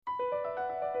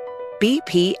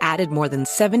BP added more than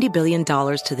 $70 billion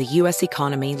to the U.S.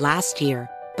 economy last year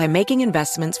by making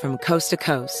investments from coast to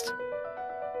coast.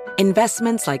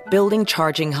 Investments like building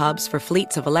charging hubs for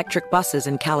fleets of electric buses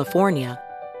in California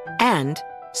and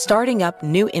starting up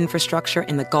new infrastructure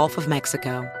in the Gulf of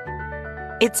Mexico.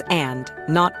 It's and,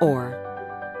 not or.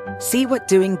 See what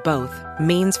doing both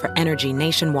means for energy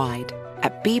nationwide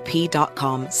at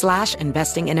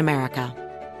bp.com/investing in America.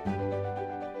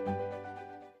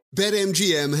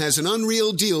 BetMGM has an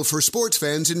unreal deal for sports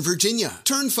fans in Virginia.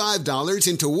 Turn $5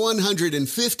 into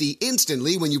 $150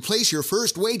 instantly when you place your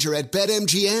first wager at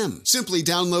BetMGM. Simply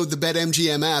download the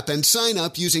BetMGM app and sign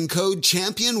up using code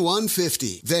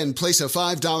CHAMPION150. Then place a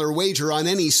 $5 wager on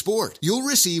any sport. You'll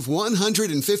receive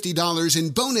 $150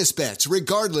 in bonus bets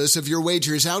regardless of your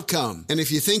wager's outcome. And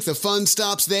if you think the fun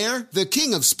stops there, the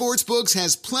King of Sportsbooks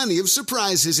has plenty of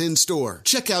surprises in store.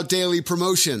 Check out daily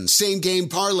promotions, same-game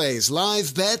parlays,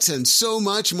 live bets, and so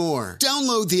much more.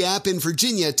 Download the app in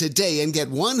Virginia today and get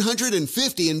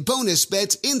 $150 in bonus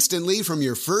bets instantly from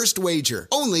your first wager.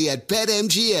 Only at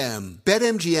BetMGM.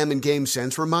 BetMGM and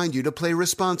GameSense remind you to play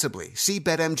responsibly. See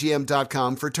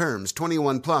BetMGM.com for terms.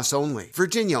 21 plus only.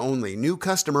 Virginia only. New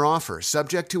customer offer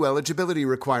subject to eligibility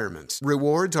requirements.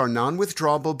 Rewards are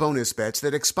non-withdrawable bonus bets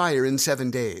that expire in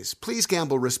 7 days. Please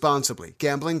gamble responsibly.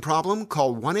 Gambling problem?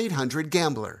 Call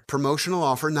 1-800-GAMBLER. Promotional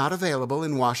offer not available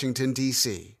in Washington,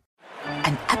 D.C.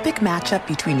 An epic matchup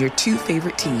between your two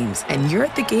favorite teams, and you're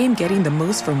at the game getting the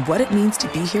most from what it means to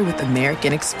be here with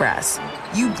American Express.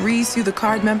 You breeze through the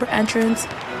card member entrance,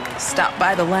 stop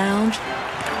by the lounge.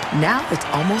 Now it's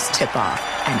almost tip-off,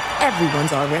 and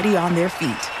everyone's already on their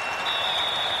feet.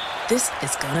 This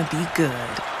is gonna be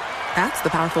good. That's the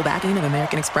powerful backing of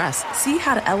American Express. See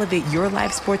how to elevate your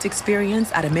live sports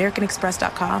experience at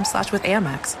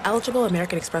americanexpress.com/withAmex. Eligible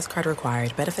American Express card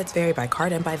required. Benefits vary by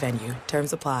card and by venue.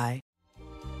 Terms apply.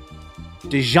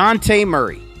 DeJounte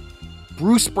Murray,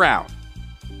 Bruce Brown,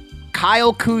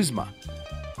 Kyle Kuzma,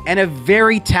 and a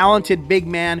very talented big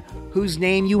man whose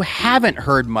name you haven't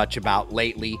heard much about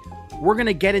lately. We're going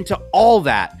to get into all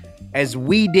that as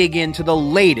we dig into the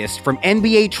latest from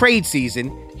NBA trade season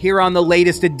here on the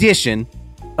latest edition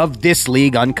of This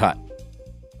League Uncut.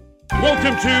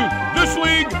 Welcome to This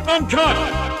League Uncut.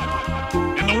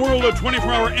 In the world of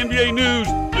 24-hour NBA news,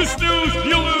 you snooze,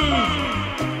 you lose.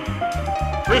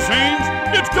 Chris Haynes,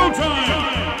 it's go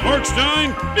time. Mark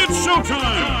Stein, it's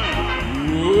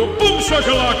showtime. Boom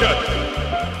shakalaka.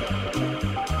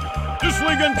 This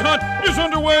League Uncut is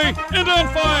underway and on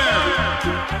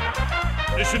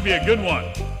fire. This should be a good one.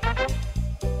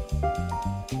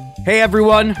 Hey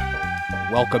everyone,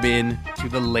 welcome in to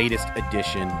the latest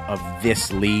edition of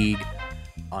This League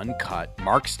Uncut.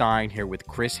 Mark Stein here with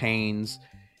Chris Haynes,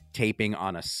 taping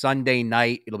on a Sunday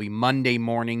night. It'll be Monday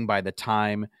morning by the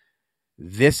time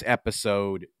this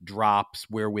episode drops.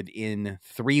 We're within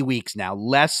 3 weeks now,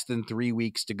 less than 3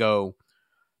 weeks to go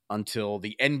until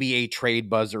the NBA trade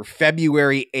buzzer,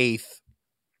 February 8th,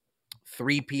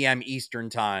 3 p.m. Eastern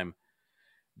time.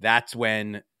 That's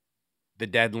when the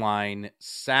deadline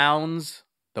sounds,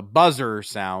 the buzzer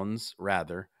sounds,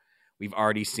 rather. We've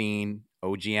already seen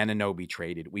OG Anunoby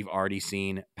traded. We've already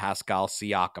seen Pascal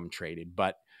Siakam traded.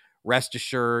 But rest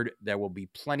assured, there will be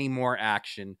plenty more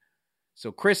action. So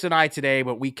Chris and I today,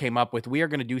 what we came up with, we are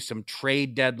going to do some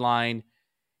trade deadline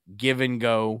give and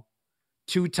go.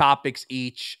 2 topics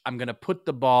each. I'm going to put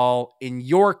the ball in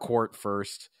your court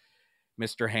first,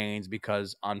 Mr. Haynes,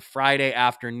 because on Friday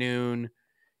afternoon,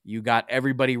 you got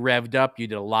everybody revved up. You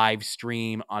did a live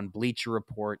stream on Bleacher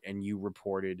Report, and you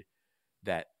reported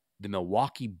that the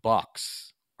Milwaukee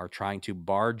Bucks are trying to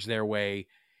barge their way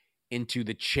into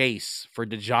the chase for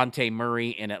DeJounte Murray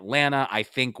in Atlanta. I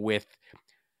think with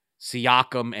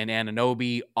Siakam and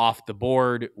Anunoby off the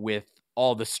board, with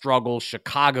all the struggles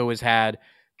Chicago has had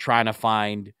trying to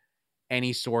find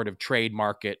any sort of trade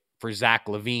market for Zach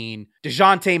LaVine.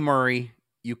 DeJounte Murray,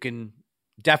 you can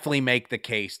definitely make the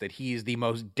case that he is the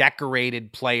most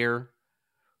decorated player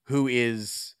who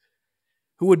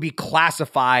would be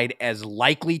classified as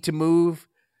likely to move.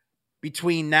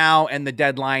 Between now and the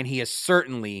deadline, he is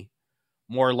certainly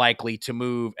more likely to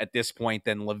move at this point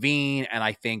than LaVine, and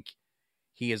I think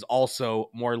he is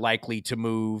also more likely to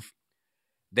move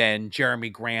than Jeremy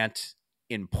Grant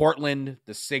in Portland.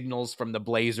 The signals from the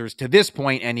Blazers, to this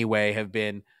point anyway, have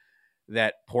been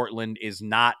that Portland is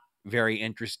not very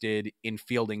interested in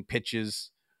fielding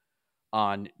pitches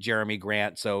on Jeremy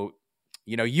Grant. So,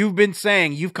 you know, you've been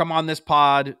saying, you've come on this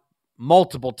pod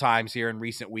multiple times here in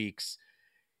recent weeks.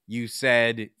 You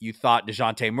said you thought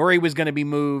DeJounte Murray was going to be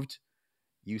moved.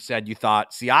 You said you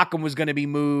thought Siakam was going to be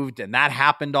moved, and that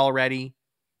happened already.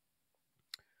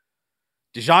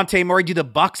 DeJounte Murray, do the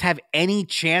Bucks have any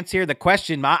chance here? The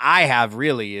question I have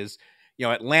really is,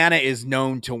 Atlanta is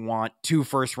known to want 2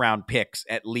 first-round picks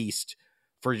at least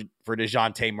for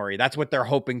DeJounte Murray. That's what they're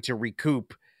hoping to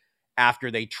recoup after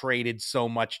they traded so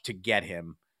much to get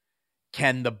him.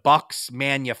 Can the Bucks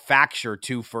manufacture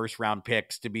 2 first-round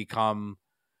picks to become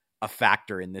a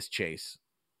factor in this chase?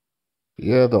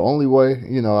 Yeah, the only way,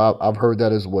 I've heard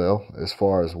that as well, as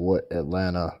far as what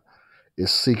Atlanta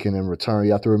is seeking in return.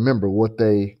 You have to remember what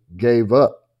they gave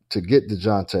up to get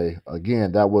DeJounte.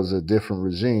 Again, that was a different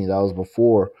regime. That was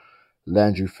before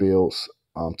Landry Fields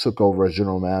took over as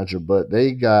general manager. But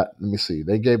they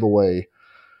gave away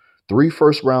 3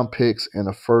 first-round picks and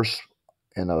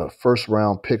a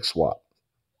first-round pick swap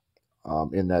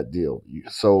in that deal.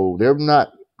 So they're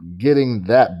not getting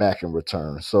that back in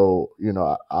return. So,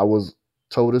 I was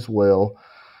told as well,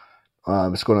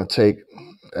 it's going to take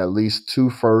at least 2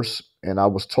 firsts, and I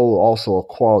was told also a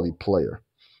quality player.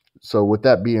 So with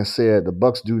that being said, the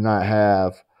Bucks do not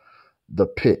have the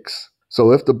picks.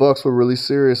 So if the Bucks were really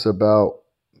serious about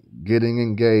getting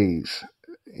engaged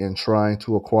in trying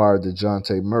to acquire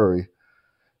DeJounte Murray,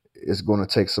 it's going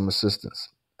to take some assistance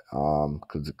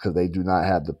because they do not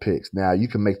have the picks. Now, you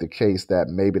can make the case that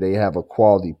maybe they have a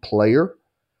quality player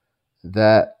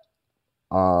that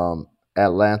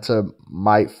Atlanta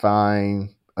might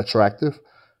find attractive,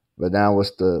 but now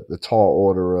it's the tall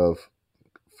order of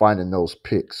finding those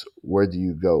picks. Where do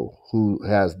you go? Who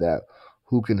has that?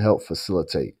 Who can help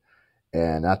facilitate?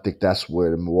 And I think that's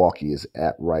where Milwaukee is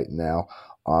at right now.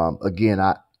 Again,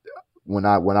 when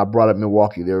I brought up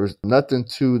Milwaukee, there was nothing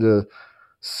to the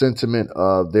sentiment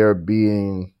of there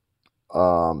being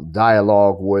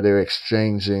dialogue where they're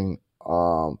exchanging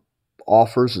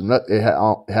offers. It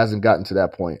hasn't gotten to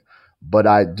that point. But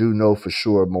I do know for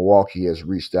sure Milwaukee has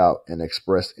reached out and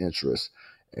expressed interest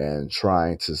and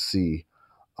trying to see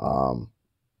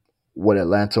what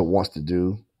Atlanta wants to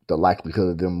do, the likelihood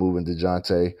of them moving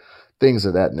DeJounte, things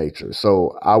of that nature.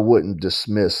 So I wouldn't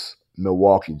dismiss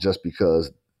Milwaukee just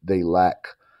because they lack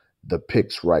the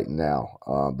picks right now.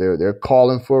 They're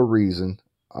calling for a reason,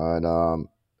 and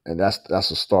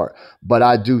that's a start. But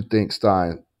I do think,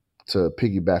 Stein, to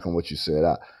piggyback on what you said,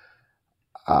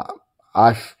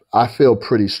 I feel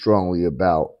pretty strongly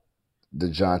about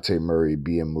DeJounte Murray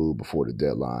being moved before the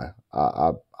deadline.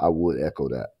 I would echo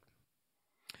that.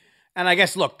 And I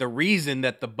guess, look, the reason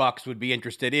that the Bucks would be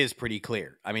interested is pretty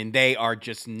clear. I mean, they are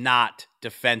just not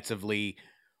defensively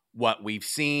what we've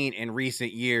seen in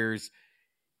recent years.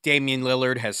 Damian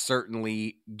Lillard has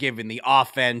certainly given the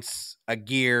offense a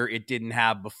gear it didn't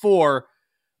have before,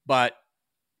 but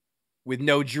with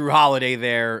no Drew Holiday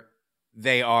there,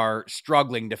 they are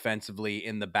struggling defensively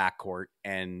in the backcourt,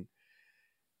 and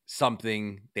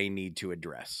something they need to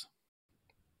address.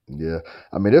 Yeah,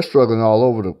 I mean, they're struggling all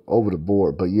over the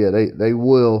board, but yeah, they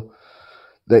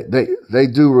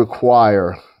do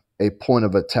require a point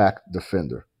of attack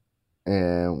defender.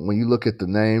 And when you look at the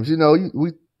names,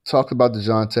 we talked about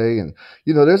DeJounte, and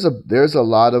there's a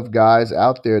lot of guys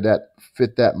out there that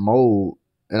fit that mold.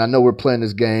 And I know we're playing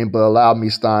this game, but allow me,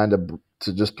 Stein,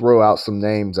 to just throw out some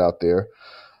names out there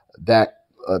that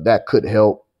could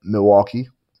help Milwaukee.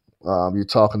 You're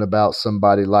talking about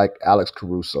somebody like Alex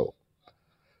Caruso.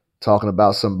 Talking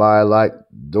about somebody like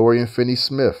Dorian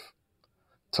Finney-Smith.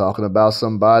 Talking about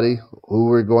somebody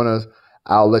who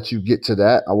I'll let you get to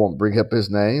that. I won't bring up his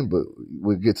name, but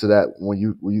we'll get to that when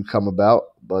you come about.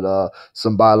 But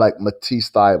somebody like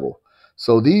Matisse Thybulle.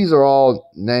 So these are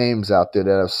all names out there that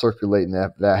are circulating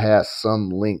that has some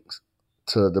links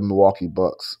to the Milwaukee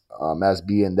Bucks as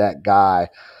being that guy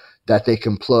that they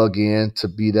can plug in to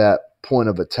be that point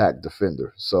of attack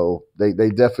defender. So they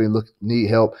definitely need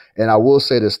help. And I will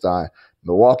say this time,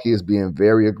 Milwaukee is being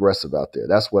very aggressive out there.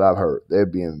 That's what I've heard. They're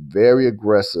being very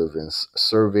aggressive in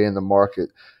surveying the market,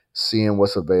 seeing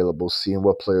what's available, seeing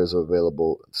what players are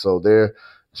available. So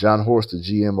John Horst, the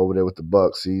GM over there with the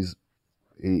Bucks, he's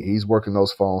working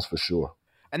those phones for sure.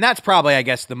 And that's probably, I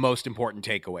guess, the most important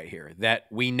takeaway here, that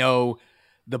we know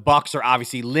the Bucks are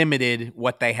obviously limited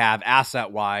what they have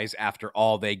asset-wise after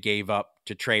all they gave up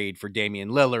to trade for Damian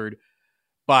Lillard,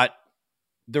 but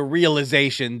the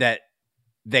realization that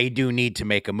they do need to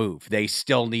make a move. They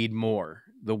still need more.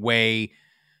 The way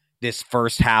this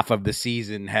first half of the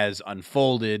season has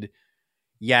unfolded,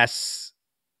 yes,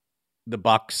 the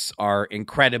Bucks are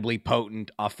incredibly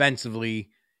potent offensively.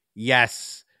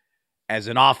 Yes, as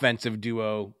an offensive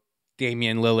duo,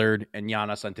 Damian Lillard and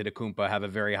Giannis Antetokounmpo have a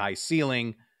very high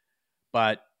ceiling,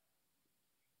 but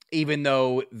even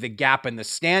though the gap in the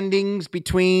standings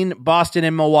between Boston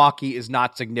and Milwaukee is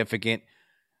not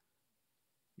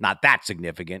that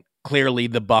significant, clearly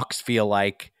the Bucks feel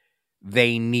like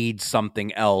they need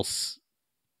something else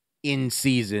in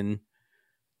season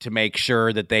to make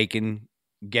sure that they can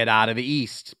get out of the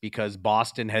East, because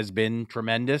Boston has been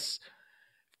tremendous.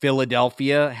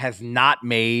 Philadelphia has not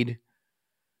made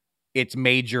its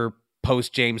major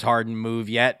post James Harden move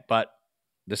yet, but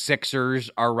the Sixers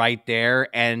are right there.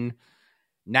 And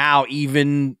now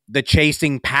even the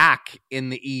chasing pack in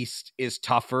the East is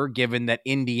tougher, given that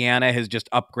Indiana has just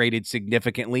upgraded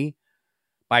significantly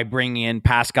by bringing in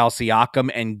Pascal Siakam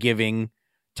and giving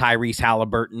Tyrese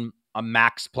Halliburton a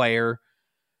max player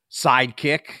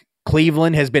sidekick.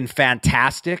 Cleveland has been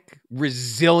fantastic,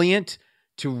 resilient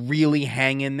to really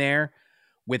hang in there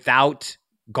without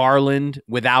Garland,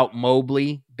 without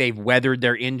Mobley. They've weathered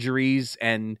their injuries,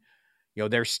 and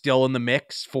they're still in the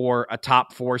mix for a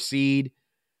top 4 seed.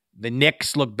 The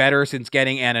Knicks look better since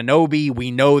getting Anunoby.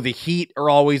 We know the Heat are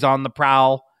always on the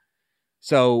prowl.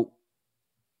 So,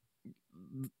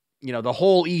 the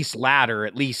whole East ladder,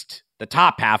 at least the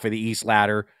top half of the East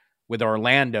ladder, with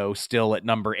Orlando still at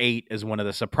number 8 as one of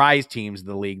the surprise teams of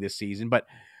the league this season. But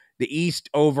the East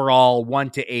overall,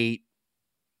 1-8,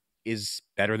 is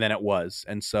better than it was.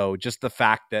 And so just the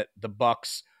fact that the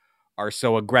Bucks are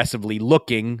so aggressively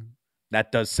looking,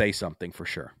 that does say something for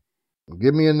sure.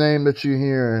 Give me a name that you're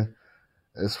hearing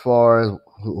as far as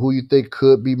who you think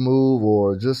could be moved,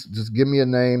 or just give me a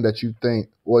name that you think,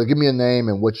 or give me a name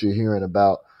and what you're hearing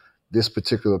about this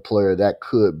particular player that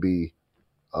could be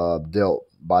dealt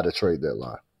by the trade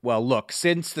deadline. Well, look,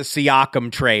 since the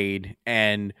Siakam trade,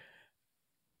 and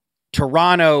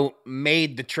Toronto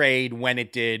made the trade when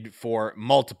it did for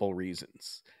multiple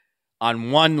reasons.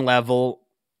 On one level,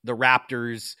 the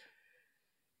Raptors,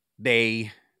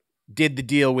 they did the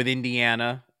deal with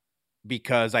Indiana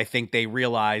because I think they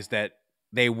realized that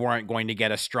they weren't going to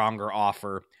get a stronger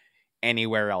offer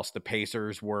anywhere else. The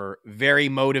Pacers were very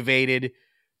motivated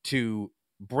to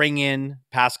bring in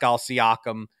Pascal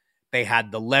Siakam. They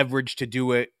had the leverage to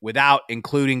do it without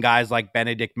including guys like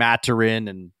Benedict Mathurin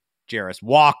and Jarris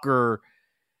Walker,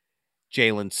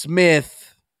 Jalen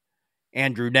Smith,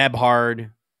 Andrew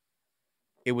Nebhard.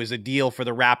 It was a deal for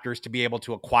the Raptors to be able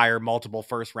to acquire multiple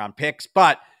first-round picks,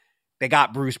 but they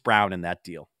got Bruce Brown in that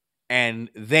deal. And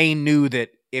they knew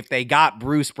that if they got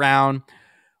Bruce Brown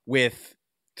with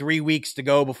 3 weeks to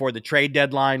go before the trade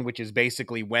deadline, which is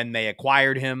basically when they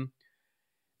acquired him,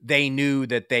 they knew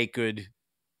that they could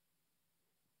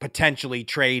potentially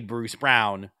trade Bruce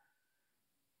Brown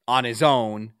on his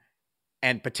own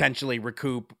and potentially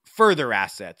recoup further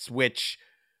assets, which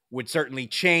would certainly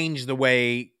change the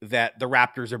way that the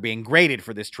Raptors are being graded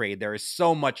for this trade. There is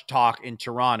so much talk in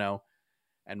Toronto,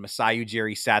 and Masai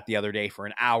Ujiri sat the other day for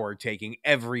an hour taking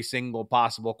every single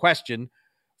possible question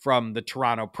from the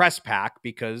Toronto press pack,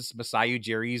 because Masai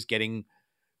Ujiri is getting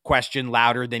questioned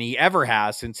louder than he ever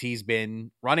has since he's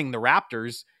been running the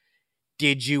Raptors.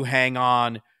 Did you hang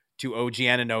on to OG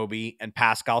Anunoby and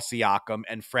Pascal Siakam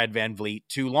and Fred VanVleet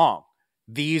too long?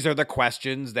 These are the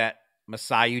questions that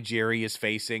Masai Ujiri is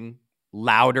facing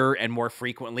louder and more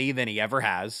frequently than he ever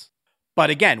has. But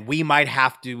again, we might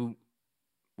have to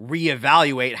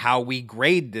reevaluate how we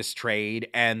grade this trade,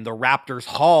 and the Raptors'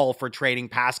 haul for trading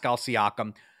Pascal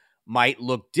Siakam might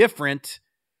look different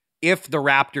if the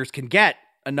Raptors can get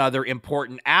another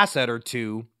important asset or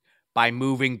two by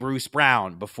moving Bruce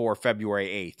Brown before February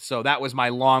 8th. So that was my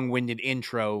long-winded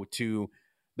intro to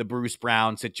the Bruce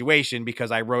Brown situation, because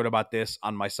I wrote about this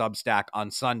on my Substack on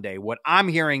Sunday. What I'm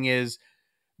hearing is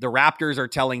the Raptors are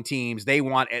telling teams they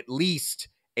want at least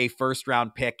a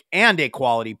first-round pick and a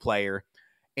quality player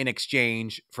in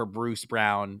exchange for Bruce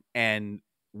Brown. And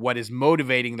what is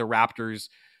motivating the Raptors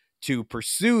to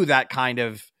pursue that kind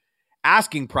of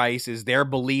asking price is their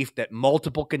belief that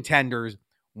multiple contenders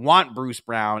want Bruce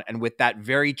Brown. And with that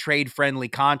very trade-friendly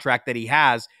contract that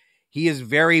he is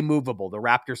very movable. The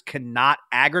Raptors cannot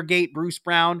aggregate Bruce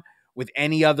Brown with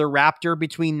any other Raptor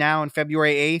between now and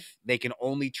February 8th. They can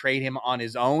only trade him on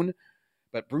his own.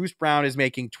 But Bruce Brown is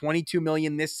making $22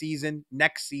 million this season.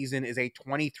 Next season is a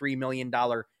 $23 million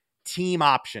team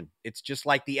option. It's just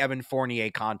like the Evan Fournier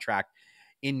contract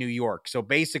in New York. So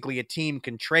basically a team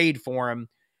can trade for him,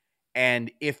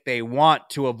 and if they want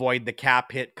to avoid the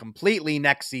cap hit completely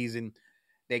next season,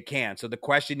 they can. So the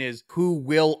question is, who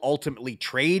will ultimately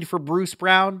trade for Bruce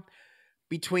Brown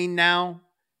between now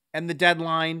and the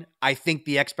deadline? I think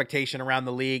the expectation around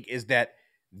the league is that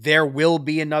there will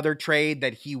be another trade,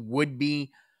 that he would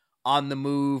be on the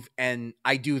move. And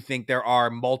I do think there are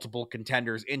multiple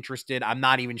contenders interested. I'm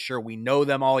not even sure we know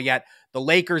them all yet. The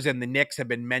Lakers and the Knicks have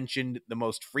been mentioned the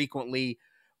most frequently,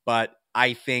 but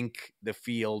I think the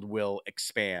field will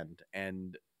expand.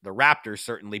 And the Raptors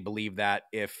certainly believe that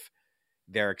if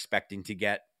they're expecting to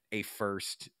get a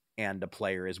first and a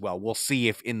player as well. We'll see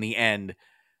if in the end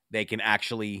they can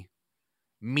actually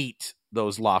meet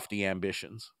those lofty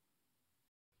ambitions.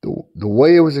 The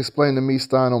way it was explained to me,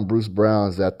 Stein, on Bruce Brown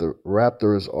is that the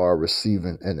Raptors are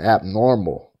receiving an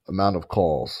abnormal amount of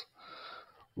calls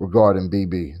regarding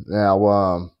BB.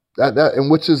 Now, that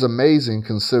and which is amazing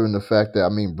considering the fact that, I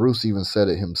mean, Bruce even said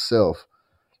it himself.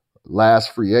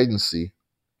 Last free agency,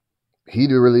 he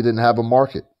really didn't have a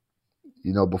market,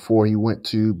 before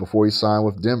he signed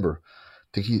with Denver.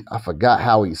 I forgot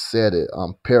how he said it.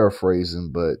 I'm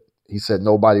paraphrasing, but he said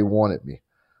nobody wanted me.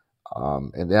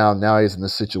 And now he's in a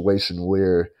situation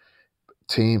where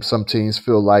some teams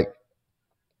feel like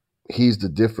he's the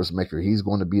difference maker. He's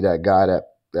going to be that guy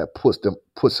that puts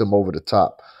them over the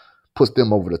top,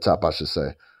 I should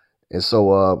say. And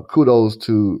so kudos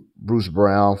to Bruce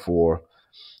Brown for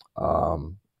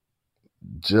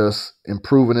just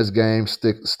improving his game,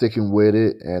 sticking with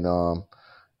it, and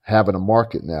having a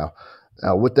market now.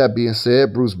 Now, with that being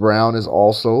said, Bruce Brown is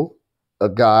also a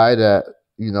guy that,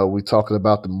 we talking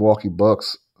about the Milwaukee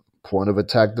Bucks point of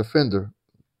attack defender.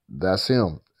 That's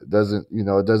him. It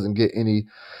doesn't get any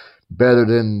better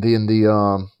than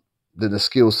the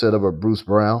skill set of a Bruce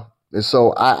Brown. And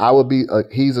so I would be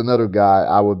he's another guy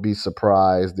I would be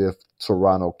surprised if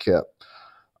Toronto kept.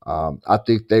 I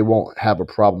think they won't have a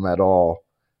problem at all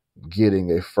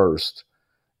getting a first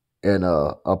and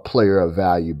a player of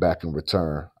value back in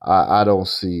return.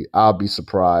 I'll be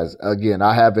surprised. Again,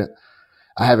 I haven't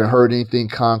heard anything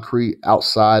concrete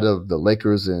outside of the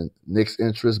Lakers and Knicks'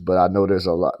 interest, but I know there's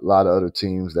a lot of other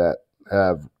teams that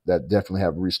definitely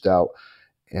have reached out.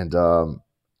 And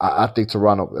I think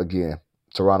Toronto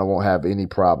won't have any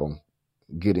problem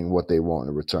getting what they want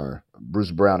in return.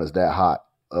 Bruce Brown is that hot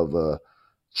of a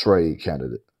trade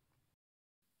candidate.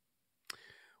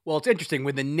 Well, it's interesting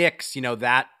with the Knicks,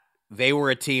 that they were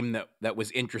a team that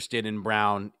was interested in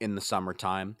Brown in the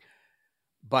summertime.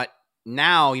 But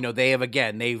now,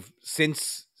 they've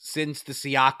since the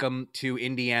Siakam to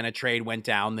Indiana trade went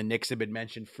down, the Knicks have been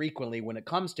mentioned frequently when it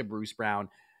comes to Bruce Brown.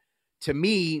 To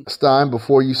me, Stein,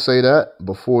 before you say that,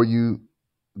 before you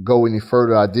go any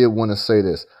further, I did want to say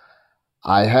this.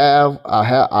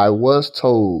 I was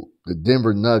told the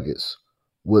Denver Nuggets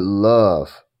would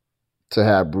love to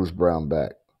have Bruce Brown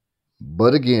back.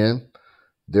 But again,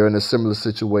 they're in a similar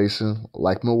situation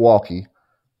like Milwaukee,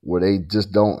 where they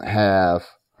just don't have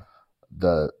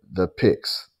the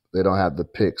picks. They don't have the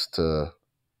picks to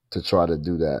try to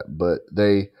do that. But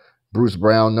Bruce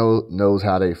Brown knows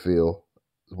how they feel,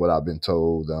 is what I've been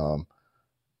told.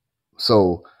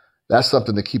 So that's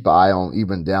something to keep an eye on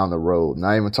even down the road.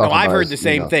 Not even talking about. I've heard the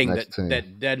same thing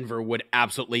that Denver would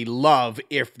absolutely love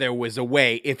if there was a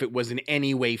way, if it was in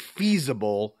any way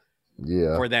feasible.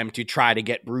 Yeah. For them to try to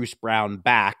get Bruce Brown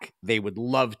back, they would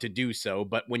love to do so.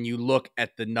 But when you look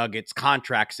at the Nuggets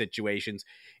contract situations,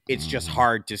 it's just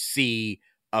hard to see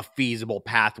a feasible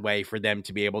pathway for them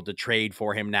to be able to trade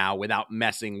for him now without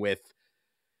messing with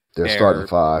their starting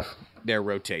five, their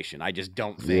rotation. I just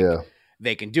don't think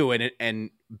they can do it. And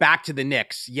back to the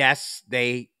Knicks. Yes,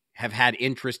 they have had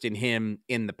interest in him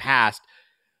in the past,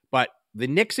 but the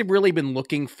Knicks have really been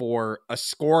looking for a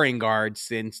scoring guard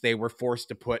since they were forced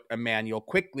to put Emmanuel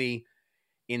Quickley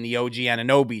in the OG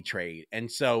Anunoby trade. And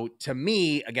so to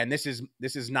me, again, this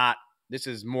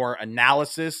is more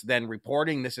analysis than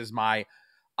reporting. This is my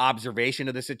observation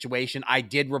of the situation. I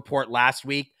did report last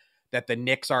week that the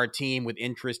Knicks are a team with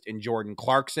interest in Jordan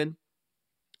Clarkson.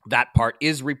 That part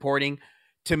is reporting.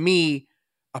 To me,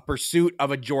 a pursuit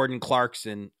of a Jordan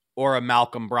Clarkson or a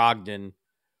Malcolm Brogdon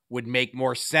would make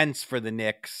more sense for the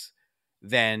Knicks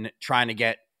than trying to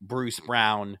get Bruce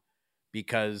Brown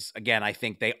because, again, I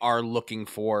think they are looking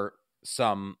for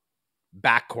some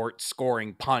backcourt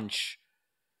scoring punch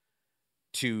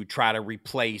to try to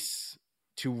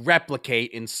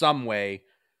replicate in some way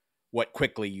what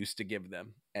Quickley used to give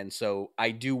them. And so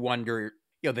I do wonder,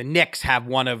 the Knicks have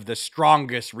one of the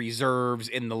strongest reserves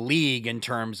in the league in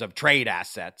terms of trade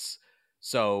assets.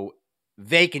 So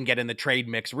they can get in the trade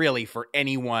mix really for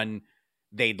anyone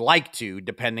they'd like to,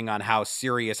 depending on how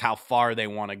far they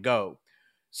want to go.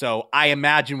 So I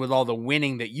imagine with all the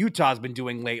winning that Utah's been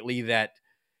doing lately that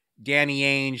Danny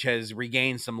Ainge has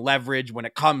regained some leverage when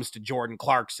it comes to Jordan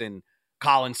Clarkson,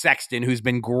 Colin Sexton, who's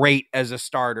been great as a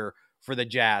starter for the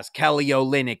Jazz, Kelly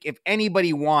Olynyk. If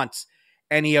anybody wants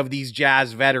any of these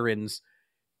Jazz veterans,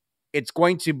 it's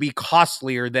going to be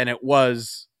costlier than it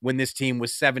was when this team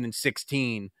was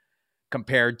 7-16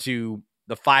 compared to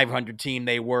the 500 team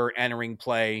they were entering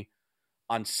play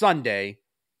on Sunday.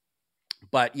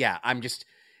 But yeah,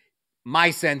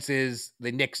 my sense is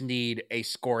the Knicks need a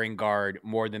scoring guard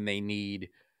more than they need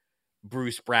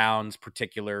Bruce Brown's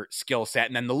particular skill set.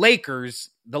 And then the Lakers,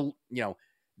 the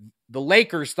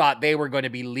Lakers thought they were going to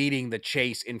be leading the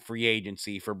chase in free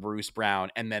agency for Bruce Brown.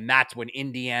 And then that's when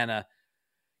Indiana,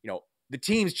 the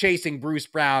teams chasing Bruce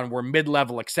Brown were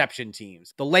mid-level exception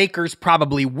teams. The Lakers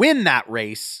probably win that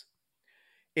race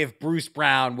if Bruce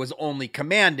Brown was only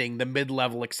commanding the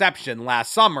mid-level exception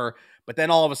last summer. But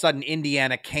then all of a sudden,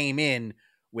 Indiana came in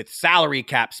with salary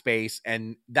cap space,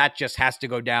 and that just has to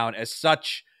go down as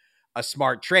such a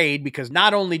smart trade, because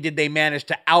not only did they manage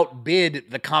to outbid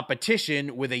the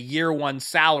competition with a year one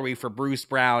salary for Bruce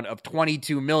Brown of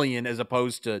 $22 million as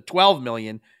opposed to $12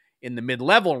 million in the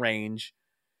mid-level range,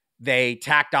 they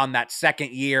tacked on that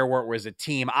second year where it was a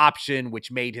team option,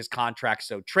 which made his contract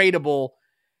so tradable.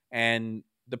 And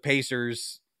the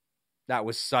Pacers, that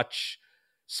was such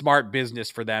smart business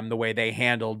for them, the way they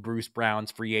handled Bruce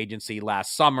Brown's free agency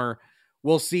last summer.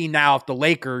 We'll see now if the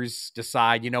Lakers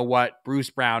decide, you know what,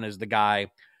 Bruce Brown is the guy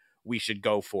we should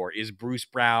go for. Is Bruce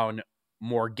Brown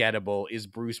more gettable? Is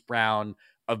Bruce Brown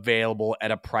available at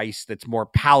a price that's more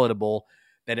palatable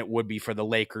than it would be for the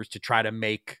Lakers to try to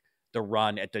make the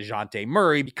run at DeJounte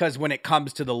Murray? Because when it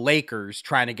comes to the Lakers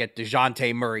trying to get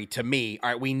DeJounte Murray, to me, all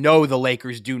right, we know the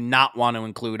Lakers do not want to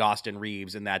include Austin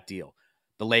Reeves in that deal.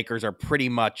 The Lakers are pretty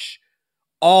much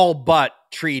all but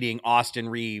treating Austin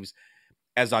Reeves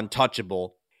as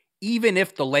untouchable. Even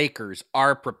if the Lakers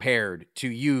are prepared to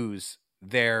use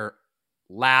their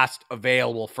last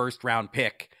available first-round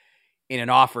pick in an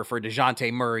offer for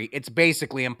DeJounte Murray, it's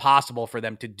basically impossible for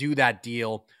them to do that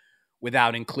deal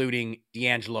without including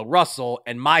D'Angelo Russell.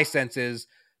 And my sense is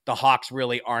the Hawks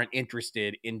really aren't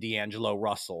interested in D'Angelo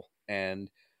Russell. And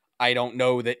I don't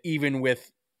know that even with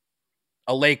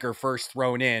a Laker first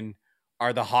thrown in,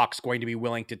 are the Hawks going to be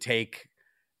willing to take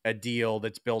a deal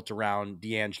that's built around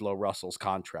D'Angelo Russell's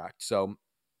contract. So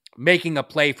making a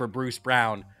play for Bruce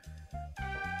Brown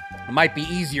might be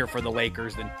easier for the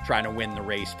Lakers than trying to win the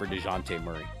race for DeJounte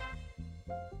Murray.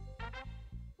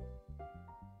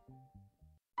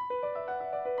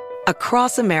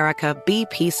 Across America,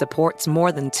 BP supports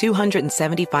more than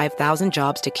 275,000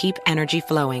 jobs to keep energy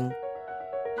flowing.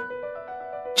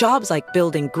 Jobs like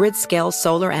building grid-scale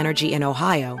solar energy in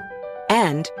Ohio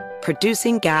and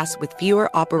producing gas with fewer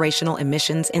operational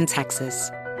emissions in Texas.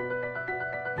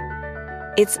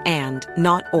 It's and,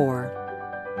 not or.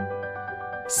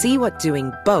 See what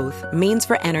doing both means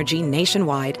for energy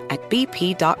nationwide at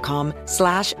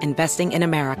bp.com/investing in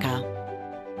America.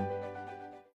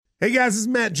 Hey guys, this is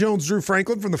Matt Jones, Drew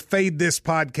Franklin from the Fade This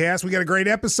podcast. We got a great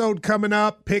episode coming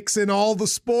up, picks in all the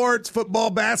sports, football,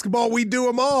 basketball, we do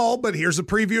them all, but here's a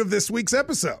preview of this week's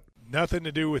episode. Nothing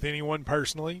to do with anyone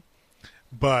personally,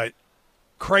 but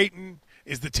Creighton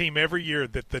is the team every year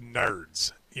that the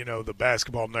nerds, the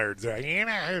basketball nerds, they're like,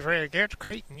 who's really good?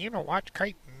 Creighton, watch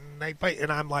Creighton. They play,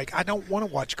 and I'm like, I don't want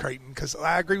to watch Creighton because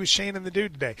I agree with Shane and the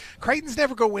dude today. Creighton's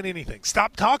never going to win anything.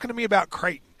 Stop talking to me about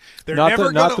Creighton. They're not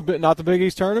never not the Big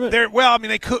East tournament.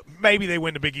 They could, maybe they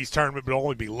win the Big East tournament, but it'll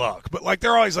only be luck. But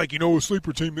they're always like, a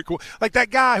sleeper team that like that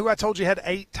guy who I told you had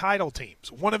 8 title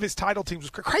teams. One of his title teams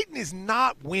was Creighton is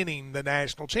not winning the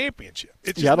national championship.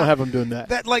 I don't have them doing that.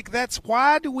 That's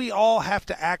why do we all have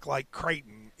to act like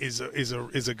Creighton is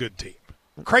a good team?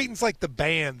 Creighton's like the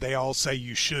band they all say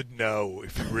you should know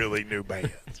if you really knew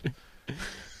bands.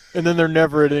 And then they're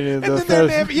never at any of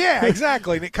the yeah,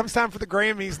 exactly. And it comes time for the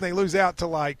Grammys, and they lose out to,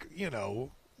 Lil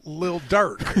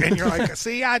Durk. And you're like,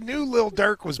 see, I knew Lil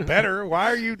Durk was better.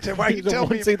 Why are you telling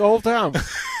me? See the whole time.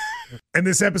 And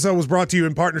this episode was brought to you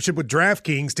in partnership with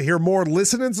DraftKings. To hear more,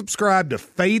 listen and subscribe to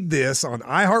Fade This on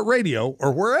iHeartRadio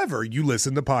or wherever you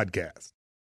listen to podcasts.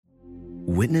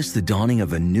 Witness the dawning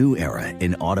of a new era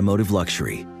in automotive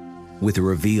luxury with a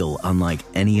reveal unlike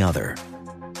any other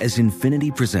as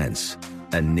Infiniti presents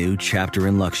a new chapter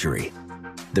in luxury,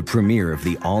 the premiere of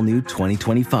the all-new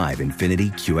 2025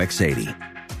 Infiniti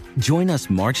QX80. Join us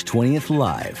March 20th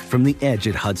live from the Edge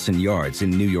at Hudson Yards in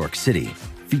New York City,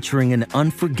 featuring an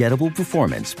unforgettable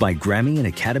performance by Grammy and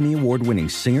Academy Award-winning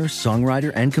singer,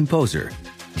 songwriter, and composer,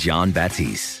 Jon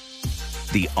Batiste.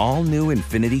 The all-new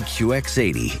Infiniti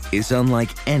QX80 is unlike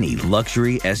any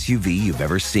luxury SUV you've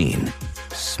ever seen.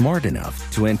 Smart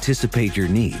enough to anticipate your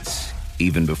needs,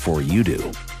 even before you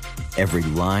do. Every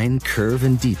line, curve,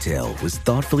 and detail was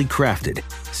thoughtfully crafted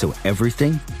so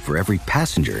everything for every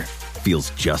passenger feels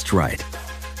just right.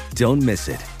 Don't miss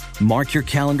it. Mark your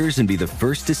calendars and be the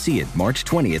first to see it March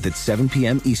 20th at 7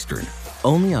 p.m. Eastern,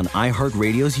 only on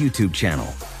iHeartRadio's YouTube channel.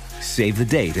 Save the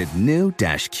date at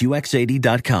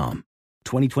new-QX80.com.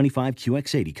 2025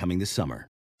 QX80 coming this summer.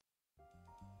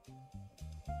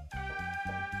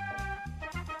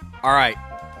 All right.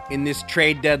 in this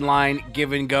trade deadline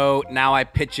give and go. Now I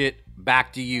pitch it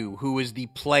back to you. Who is the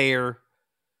player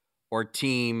or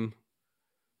team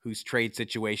whose trade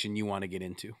situation you want to get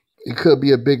into? It could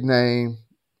be a big name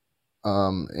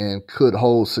and could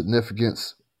hold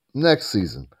significance next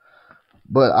season.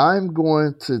 But I'm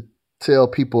going to tell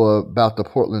people about the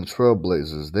Portland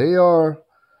Trailblazers.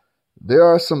 There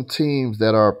are some teams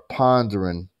that are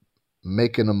pondering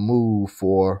making a move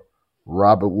for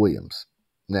Robert Williams.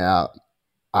 Now,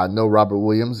 I know Robert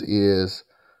Williams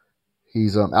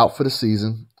he's out for the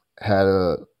season, had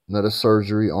another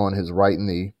surgery on his right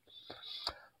knee.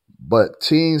 But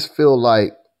teams feel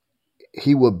like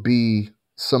he would be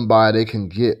somebody they can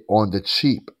get on the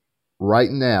cheap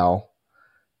right now,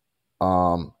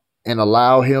 and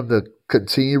allow him to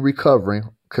continue recovering,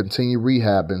 continue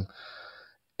rehabbing,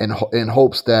 and in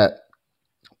hopes that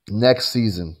next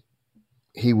season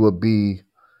he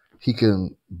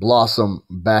can blossom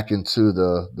back into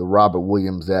the Robert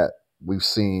Williams that we've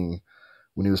seen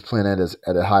when he was playing at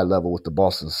a high level with the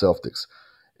Boston Celtics.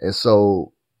 And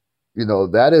so,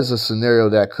 that is a scenario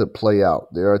that could play out.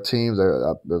 There are teams,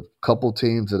 a couple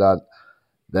teams that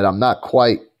I'm not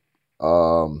quite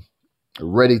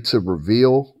ready to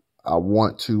reveal. I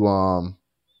want to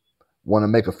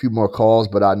make a few more calls,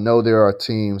 but I know there are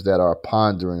teams that are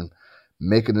pondering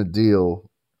making a deal,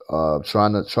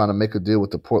 trying to make a deal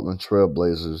with the Portland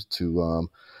Trailblazers to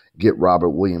get Robert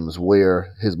Williams,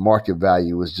 where his market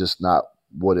value is just not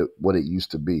what it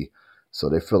used to be. So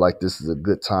they feel like this is a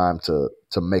good time to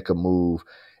make a move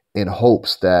in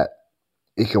hopes that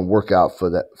it can work out for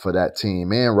that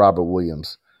team and Robert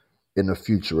Williams in the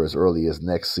future as early as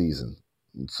next season.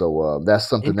 So that's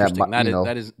something that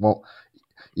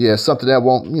something that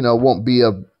won't be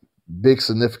a big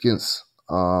significance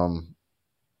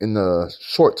in the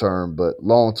short term, but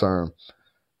long term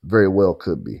very well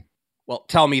could be. Well,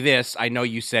 tell me this. I know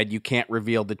you said you can't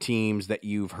reveal the teams that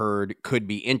you've heard could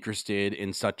be interested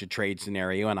in such a trade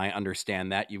scenario, and I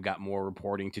understand that. You've got more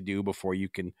reporting to do before you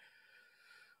can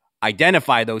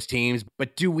identify those teams.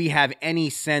 But do we have any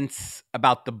sense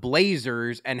about the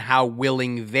Blazers and how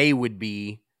willing they would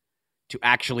be to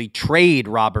actually trade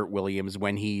Robert Williams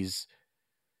when he's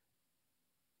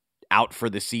out for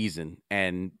the season?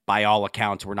 And by all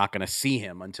accounts, we're not going to see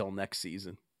him until next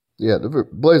season. Yeah, the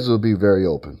Blazers will be very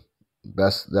open.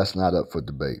 That's not up for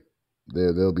debate.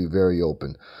 They'll be very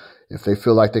open. If they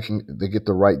feel like they get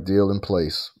the right deal in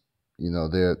place,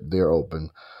 they're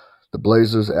open. The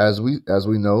Blazers, as we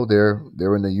know,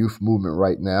 they're in the youth movement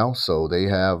right now, so they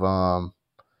have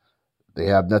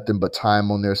nothing but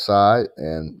time on their side,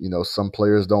 and some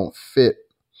players don't fit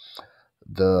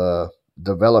the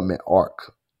development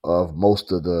arc of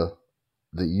most of the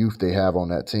youth they have on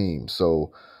that team.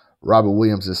 So Robert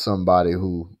Williams is somebody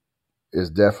who is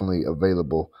definitely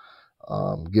available,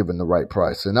 given the right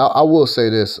price. And I will say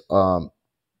this: Ime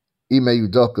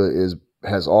Udoka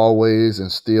has always and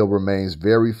still remains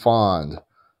very fond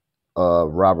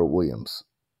of Robert Williams,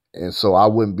 and so I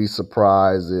wouldn't be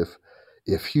surprised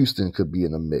if Houston could be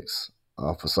in the mix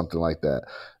for something like that.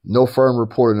 No firm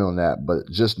reporting on that, but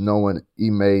just knowing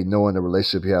Ime, knowing the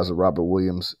relationship he has with Robert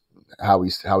Williams, how he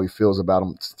feels about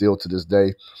him still to this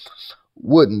day,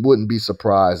 wouldn't be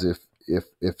surprised if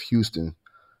Houston,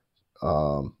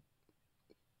 went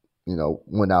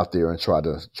out there and tried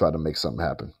to make something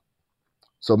happen.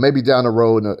 So maybe down the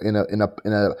road in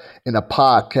a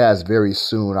podcast very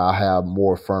soon, I'll have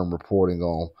more firm reporting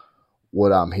on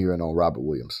what I'm hearing on Robert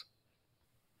Williams.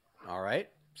 All right,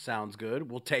 sounds good.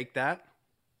 We'll take that.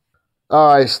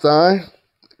 All right, Stein,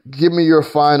 give me your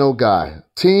final guy,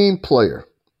 team player.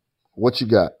 What you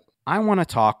got? I want to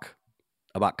talk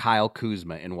about Kyle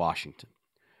Kuzma in Washington,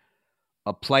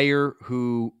 a player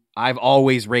who I've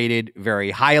always rated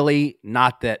very highly.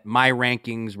 Not that my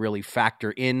rankings really factor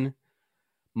in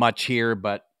much here,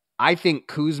 but I think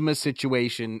Kuzma's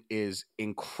situation is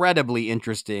incredibly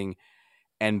interesting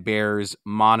and bears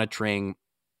monitoring,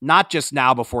 not just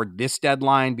now before this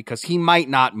deadline, because he might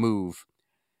not move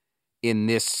in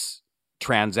this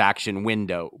transaction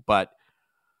window, but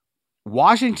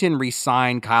Washington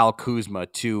re-signed Kyle Kuzma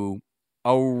to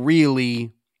a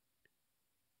really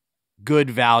good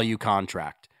value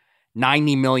contract,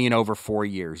 $90 million over 4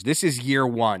 years. This is year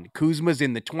one. Kuzma's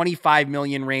in the $25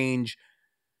 million range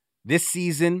this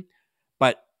season,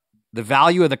 but the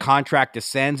value of the contract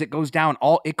descends. It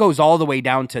goes all the way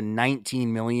down to $19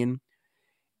 million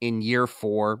in year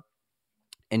 4.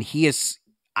 And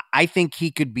I think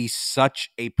he could be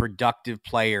such a productive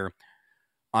player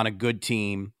on a good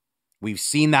team. We've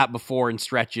seen that before in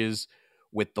stretches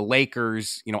with the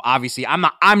Lakers. Obviously I'm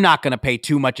not going to pay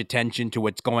too much attention to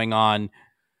what's going on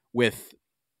with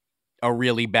a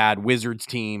really bad Wizards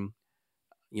team.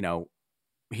 You know,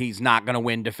 he's not going to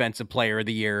win Defensive Player of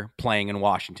the Year playing in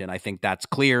Washington. I think that's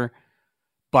clear.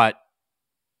 But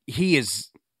he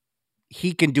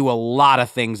can do a lot of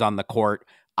things on the court.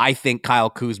 I think Kyle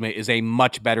Kuzma is a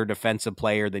much better defensive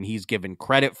player than he's given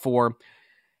credit for.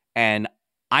 And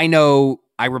I know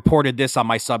I reported this on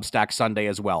my Substack Sunday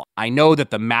as well. I know that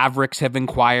the Mavericks have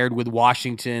inquired with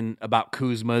Washington about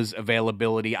Kuzma's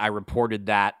availability. I reported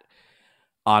that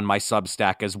on my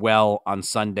Substack as well on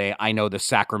Sunday. I know the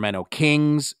Sacramento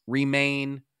Kings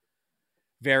remain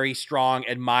very strong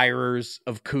admirers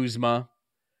of Kuzma.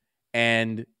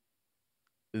 And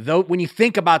though when you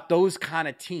think about those kind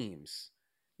of teams,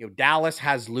 you know, Dallas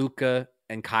has Luka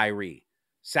and Kyrie.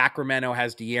 Sacramento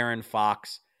has De'Aaron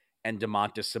Fox and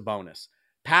Domantas Sabonis.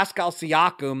 Pascal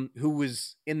Siakam, who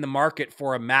was in the market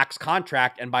for a max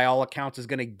contract and by all accounts is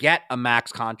going to get a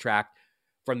max contract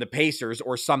from the Pacers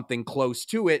or something close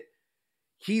to it,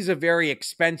 he's a very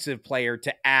expensive player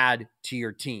to add to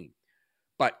your team.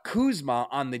 But Kuzma,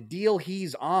 on the deal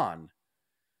he's on,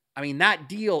 I mean, that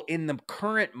deal in the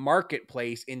current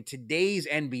marketplace in today's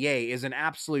NBA is an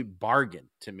absolute bargain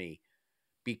to me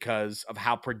because of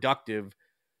how productive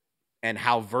and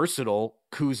how versatile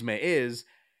Kuzma is.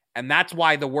 And that's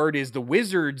why the word is the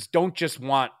Wizards don't just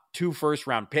want 2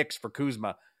 first-round picks for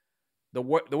Kuzma. The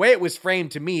way it was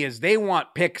framed to me is they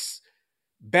want picks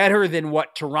better than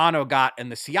what Toronto got in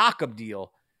the Siakam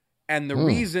deal. And the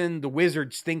reason the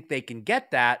Wizards think they can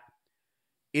get that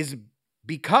is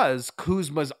because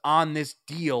Kuzma's on this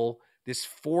deal, this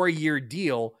 4-year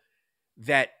deal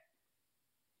that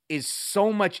is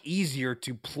so much easier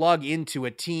to plug into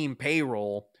a team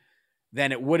payroll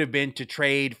than it would have been to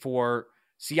trade for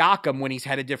Siakam when he's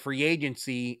headed to free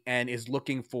agency and is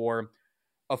looking for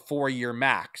a 4-year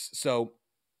max. So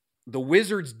the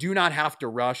Wizards do not have to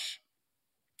rush.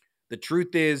 The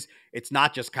truth is, it's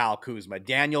not just Kyle Kuzma.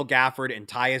 Daniel Gafford and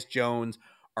Tyus Jones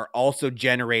are also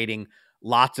generating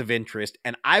lots of interest,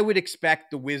 and I would expect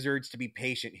the Wizards to be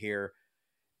patient here.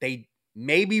 They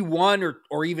maybe one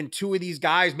or even 2 of these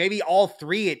guys, maybe all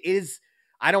 3. It is,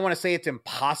 I don't want to say it's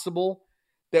impossible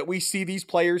that we see these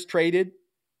players traded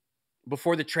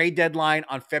before the trade deadline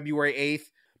on February 8th,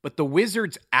 but the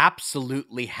Wizards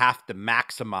absolutely have to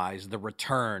maximize the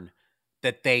return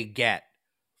that they get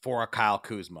for a Kyle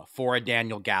Kuzma, for a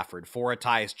Daniel Gafford, for a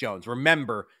Tyus Jones.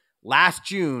 Remember, last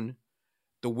June,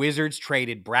 the Wizards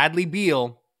traded Bradley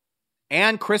Beal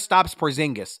and Kristaps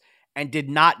Porzingis and did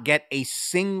not get a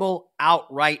single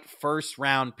outright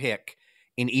first-round pick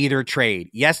in either trade.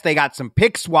 Yes, they got some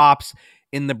pick swaps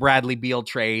in the Bradley Beal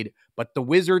trade, but the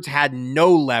Wizards had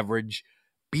no leverage.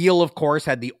 Beal, of course,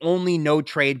 had the only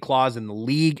no-trade clause in the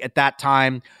league at that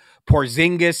time.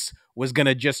 Porzingis was going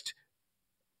to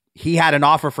he had an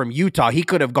offer from Utah. He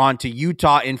could have gone to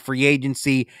Utah in free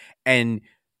agency, and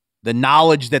the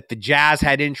knowledge that the Jazz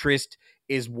had interest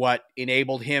is what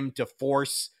enabled him to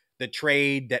force the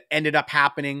trade that ended up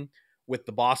happening with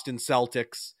the Boston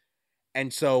Celtics.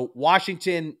 And so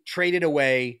Washington traded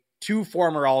away 2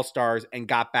 former All-Stars and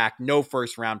got back no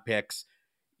first-round picks.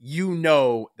 You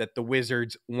know that the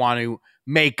Wizards want to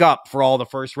make up for all the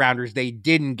first-rounders they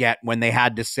didn't get when they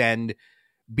had to send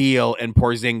Beal and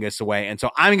Porzingis away. And so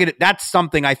that's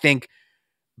something I think,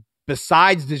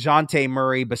 besides DeJounte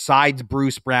Murray, besides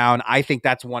Bruce Brown, I think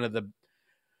that's one of the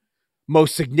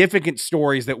most significant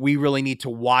stories that we really need to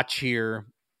watch here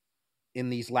in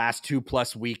these last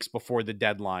 2+ weeks before the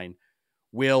deadline.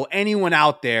 Will anyone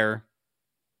out there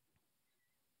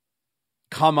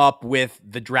come up with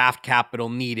the draft capital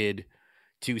needed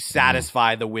to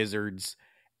satisfy the Wizards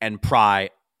and pry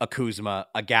a Kuzma,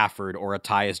 a Gafford, or a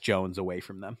Tyus Jones away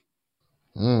from them?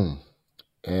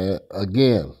 And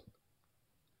again,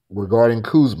 regarding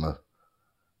Kuzma,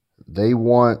 they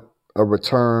want a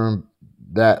return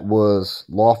that was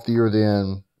loftier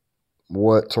than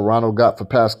what Toronto got for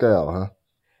Pascal, huh?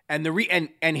 And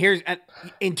here's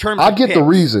in terms. I of get picks, the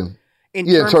reason. In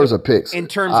terms of picks. In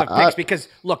terms of picks, because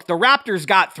look, the Raptors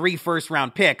got 3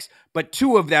 first-round picks, but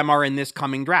 2 of them are in this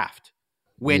coming draft,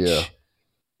 which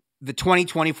the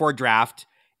 2024 draft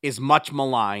is much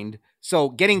maligned. So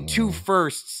getting 2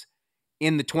 firsts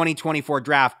in the 2024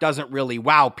 draft doesn't really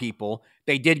wow people.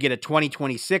 They did get a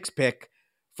 2026 pick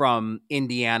from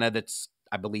Indiana that's,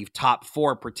 I believe, top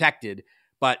 4 protected.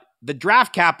 But the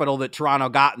draft capital that Toronto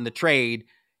got in the trade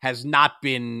has not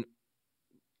been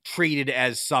treated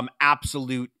as some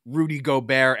absolute Rudy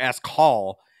Gobert-esque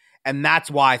haul. And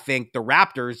that's why I think the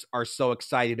Raptors are so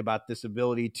excited about this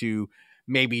ability to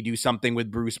maybe do something with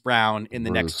Bruce Brown in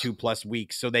the next 2+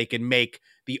 weeks so they can make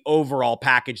the overall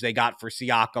package they got for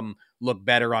Siakam look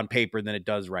better on paper than it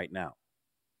does right now.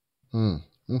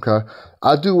 Okay.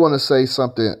 I do want to say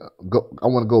something. I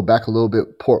want to go back a little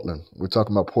bit. Portland. We're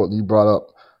talking about Portland. You brought up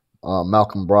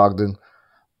Malcolm Brogdon.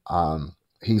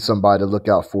 He's somebody to look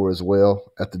out for as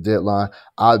well at the deadline.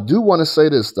 I do want to say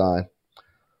this, Stein.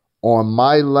 On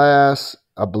my last,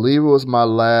 I believe it was my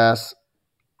last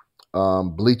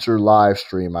Bleacher live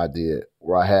stream I did,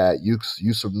 where I had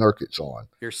Yusuf Nurkic on.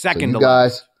 Your second so you to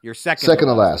guys, last. Your second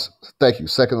to last. Thank you.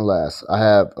 Second to last. I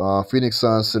have Phoenix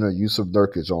Suns center Yusuf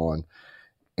Nurkic on.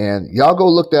 And y'all go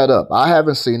look that up. I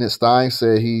haven't seen it. Stein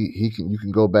said he can. You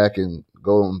can go back and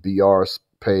go on BR's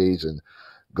page and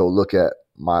go look at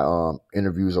my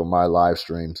interviews on my live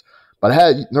streams. But I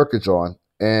had Nurkic on,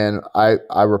 and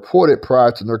I reported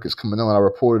prior to Nurkic coming on. I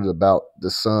reported about the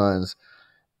Suns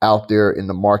out there in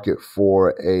the market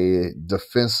for a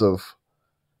defensive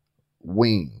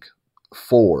wing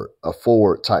forward, a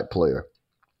forward type player.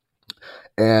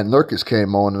 And Nurkic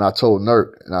came on, and I told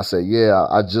Nurk, and I said, yeah,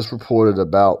 I just reported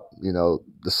about, the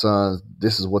Suns.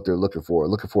 This is what they're looking for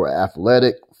an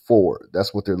athletic forward.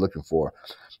 That's what they're looking for.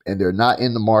 And they're not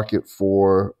in the market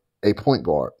for a point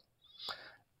guard.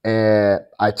 And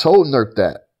I told Nurk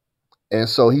that. And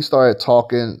so he started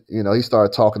talking,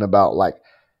 about like,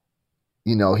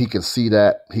 he can see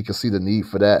that. He can see the need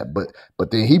for that.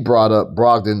 But then he brought up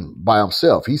Brogdon by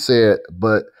himself. He said,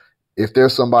 but if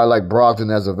there's somebody like Brogdon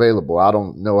that's available, I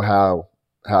don't know how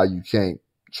you can't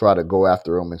try to go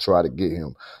after him and try to get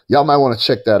him. Y'all might want to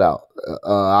check that out.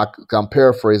 I'm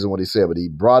paraphrasing what he said, but he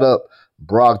brought up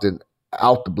Brogdon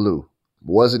out the blue.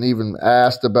 Wasn't even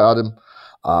asked about him.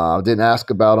 Didn't ask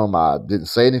about him. I didn't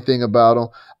say anything about him.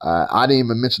 I didn't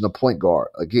even mention a point guard.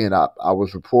 Again, I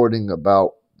was reporting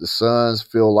about the Suns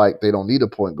feel like they don't need a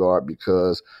point guard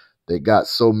because they got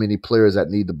so many players that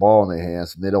need the ball in their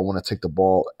hands, and they don't want to take the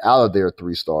ball out of their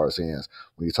 3 stars' hands.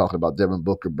 When you're talking about Devin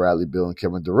Booker, Bradley Beal, and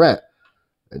Kevin Durant.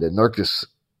 And then Nurkic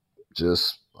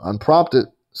just unprompted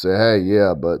said, hey,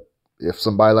 yeah, but if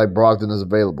somebody like Brogdon is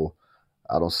available,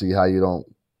 I don't see how you don't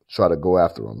try to go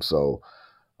after him. So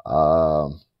I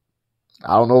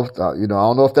don't know if I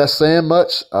don't know if that's saying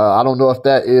much. I don't know if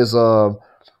that is the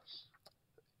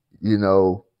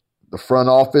front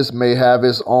office may have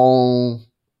its own.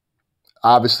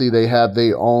 Obviously, they have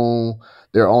their own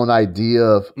idea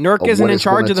of. Nurk isn't in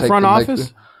charge of the front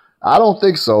office. I don't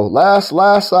think so. Last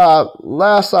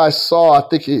I saw, I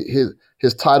think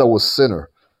his title was center.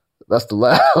 That's the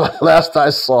last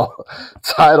I saw.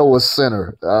 Title was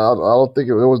center. I don't think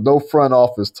there was no front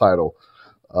office title.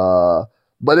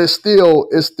 But it's still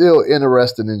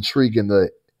interesting, intriguing to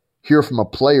hear from a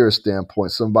player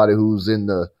standpoint, somebody who's in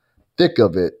the thick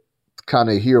of it, kind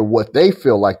of hear what they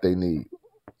feel like they need.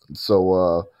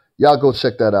 So y'all go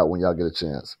check that out when y'all get a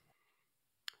chance.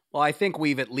 Well, I think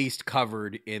we've at least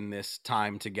covered in this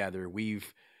time together.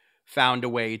 We've found a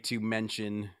way to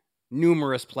mention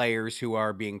numerous players who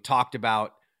are being talked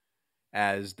about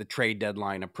as the trade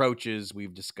deadline approaches.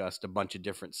 We've discussed a bunch of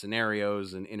different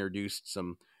scenarios and introduced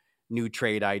some new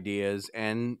trade ideas,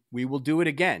 and we will do it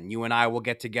again. You and I will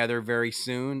get together very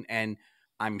soon, and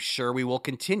I'm sure we will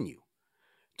continue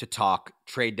to talk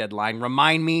trade deadline.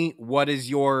 Remind me, what does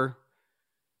your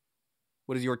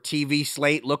TV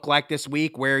slate look like this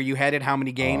week? Where are you headed? How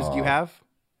many games do you have?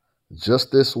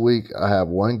 Just this week, I have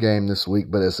one game this week,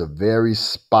 but it's a very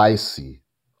spicy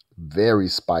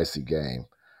game.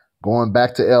 Going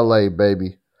back to LA,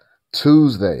 baby.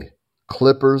 Tuesday,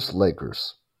 Clippers,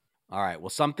 Lakers. All right. Well,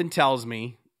 something tells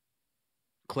me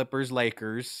Clippers,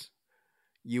 Lakers,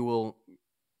 you will,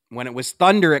 when it was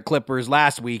Thunder at Clippers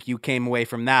last week, you came away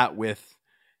from that with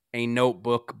a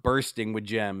notebook bursting with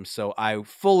gems. So I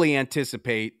fully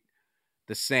anticipate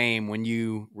the same when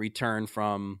you return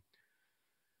from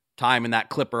time in that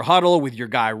Clipper huddle with your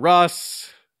guy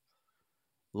Russ.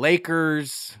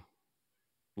 Lakers,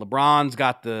 LeBron's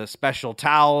got the special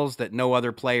towels that no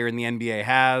other player in the NBA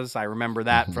has. I remember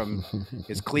that from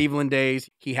his Cleveland days.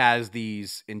 He has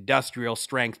these industrial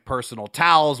strength personal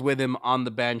towels with him on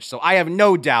the bench. So I have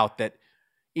no doubt that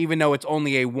even though it's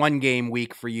only a 1-game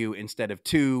week for you instead of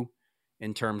 2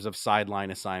 in terms of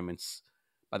sideline assignments,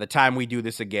 by the time we do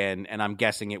this again, and I'm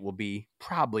guessing it will be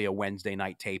probably a Wednesday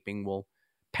night taping, we'll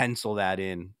pencil that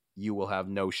in. You will have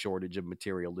no shortage of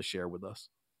material to share with us.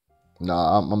 No,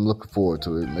 I'm looking forward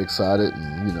to it. I'm excited,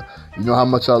 and you know how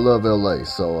much I love LA,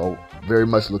 so I'm very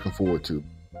much looking forward to it.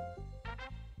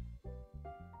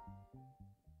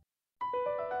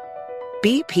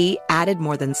 BP added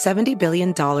more than $70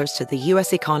 billion to the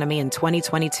U.S. economy in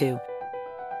 2022.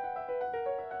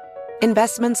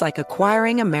 Investments like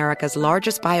acquiring America's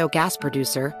largest biogas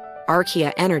producer,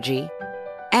 Archaea Energy,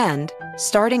 and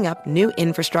starting up new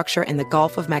infrastructure in the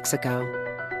Gulf of Mexico.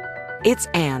 It's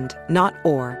and, not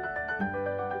or.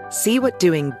 See what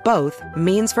doing both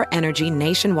means for energy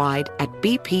nationwide at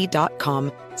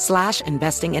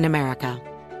bp.com/investing in America.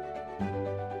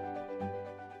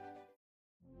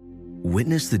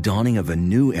 Witness the dawning of a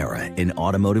new era in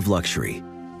automotive luxury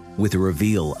with a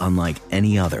reveal unlike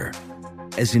any other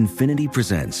as Infiniti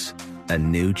presents a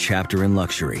new chapter in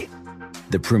luxury,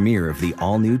 the premiere of the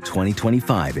all-new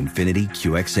 2025 Infiniti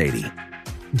QX80.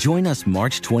 Join us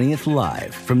March 20th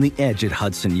live from the Edge at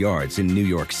Hudson Yards in New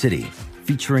York City,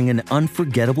 featuring an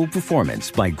unforgettable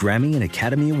performance by Grammy and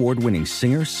Academy Award-winning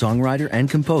singer, songwriter, and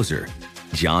composer,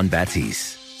 Jon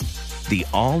Batiste. The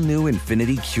all-new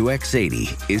Infiniti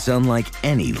QX80 is unlike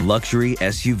any luxury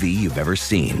SUV you've ever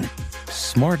seen.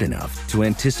 Smart enough to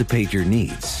anticipate your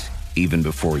needs, even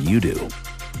before you do.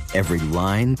 Every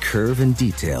line, curve, and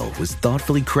detail was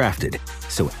thoughtfully crafted,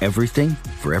 so everything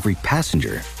for every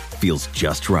passenger feels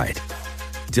just right.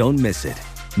 Don't miss it.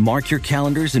 Mark your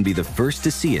calendars and be the first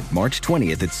to see it March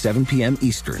 20th at 7 p.m.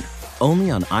 Eastern, only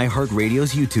on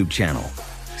iHeartRadio's YouTube channel.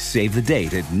 Save the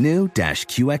date at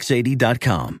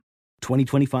new-QX80.com.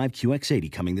 2025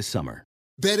 QX80 coming this summer.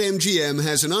 BetMGM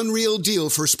has an unreal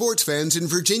deal for sports fans in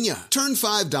Virginia. Turn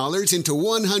 $5 into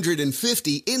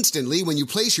 $150 instantly when you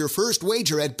place your first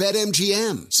wager at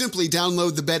BetMGM. Simply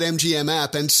download the BetMGM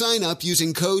app and sign up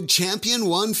using code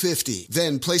CHAMPION150.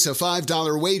 Then place a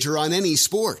 $5 wager on any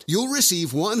sport. You'll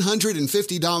receive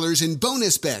 $150 in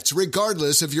bonus bets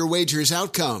regardless of your wager's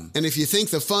outcome. And if you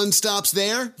think the fun stops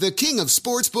there, the King of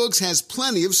Sportsbooks has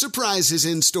plenty of surprises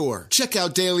in store. Check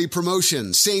out daily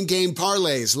promotions, same-game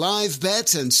parlays, live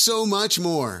bets, and so much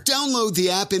more. Download the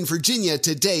app in Virginia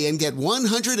today and get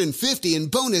 $150 in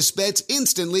bonus bets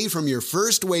instantly from your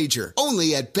first wager.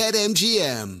 Only at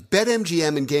BetMGM.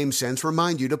 BetMGM and GameSense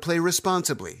remind you to play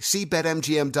responsibly. See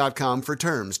BetMGM.com for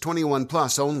terms. 21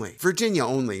 plus only. Virginia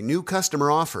only. New customer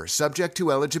offer. Subject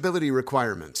to eligibility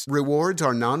requirements. Rewards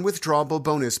are non-withdrawable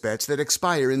bonus bets that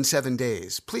expire in 7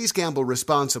 days. Please gamble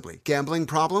responsibly. Gambling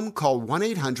problem? Call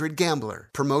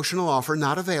 1-800-GAMBLER. Promotional offer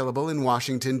not available in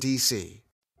Washington, D.C.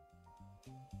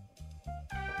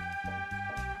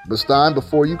 But Stein,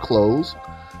 before you close,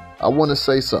 I want to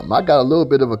say something. I got a little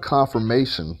bit of a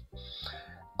confirmation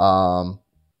on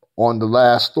the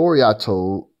last story I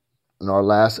told in our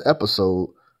last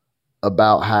episode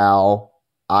about how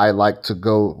I like to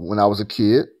go when I was a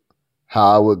kid,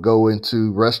 how I would go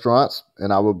into restaurants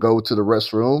and I would go to the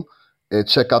restroom and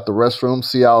check out the restroom,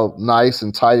 see how nice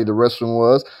and tidy the restroom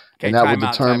was. Okay, and that would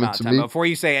determine to me. Before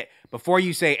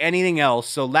you say anything else,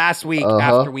 so last week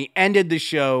after we ended the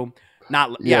show,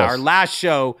 our last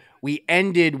show, we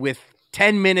ended with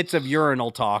 10 minutes of urinal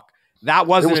talk. That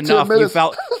wasn't enough.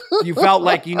 You felt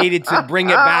like you needed to bring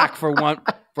it back for one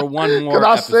more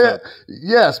episode.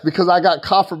 Yes, because I got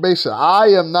confirmation. I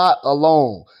am not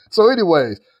alone. So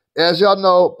anyways, as y'all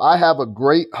know, I have a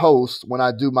great host when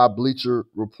I do my Bleacher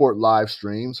Report live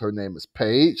streams. Her name is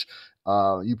Paige.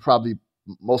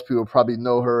 Most people probably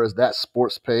know her as That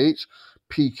Sports Page,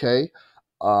 PK.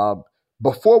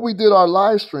 Before we did our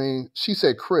live stream, she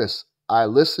said, Chris, I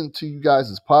listened to you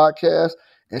guys' podcast,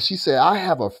 and she said, I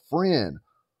have a friend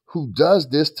who does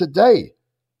this today.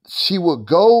 She would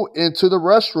go into the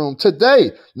restroom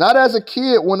today, not as a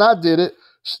kid when I did it.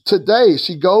 Today,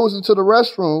 she goes into the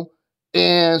restroom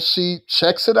and she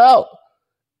checks it out.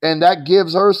 And that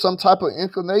gives her some type of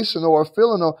inclination or a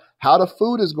feeling of how the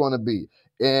food is going to be.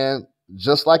 And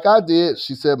just like I did,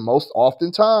 she said most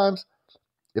oftentimes,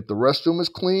 if the restroom is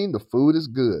clean, the food is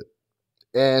good.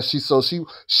 And she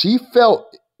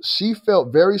felt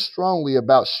very strongly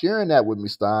about sharing that with me,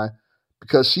 Stein,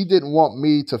 because she didn't want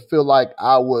me to feel like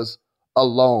I was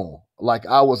alone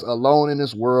in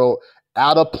this world,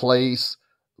 out of place,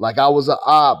 like I was an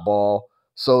oddball.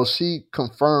 So she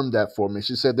confirmed that for me.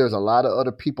 She said there's a lot of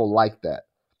other people like that.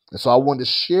 And so I wanted to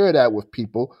share that with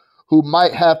people who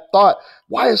might have thought,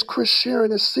 why is Chris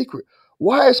sharing his secret?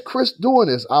 Why is Chris doing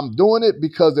this? I'm doing it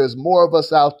because there's more of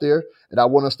us out there, and I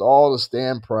want us all to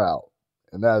stand proud.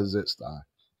 And that is it, Stein.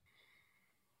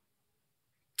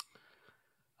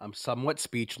 I'm somewhat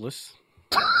speechless.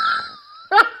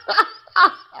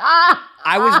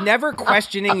 I was never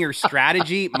questioning your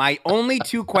strategy. My only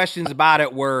two questions about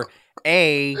it were,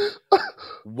 A,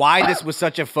 why this was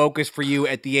such a focus for you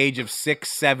at the age of 6,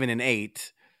 7, and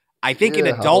 8. I think in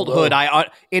adulthood,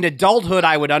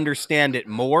 I would understand it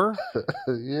more.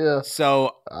 Yeah.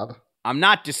 So I'm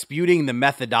not disputing the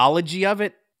methodology of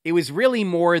it. It was really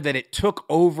more that it took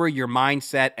over your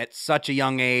mindset at such a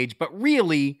young age, but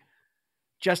really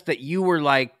just that you were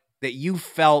like, that you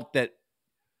felt that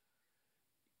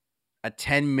a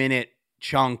 10-minute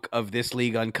chunk of This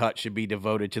League Uncut should be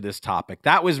devoted to this topic.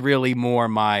 That was really more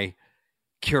my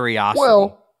curiosity.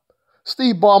 Well,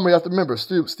 Steve Ballmer, you have to remember,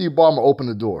 Steve Ballmer opened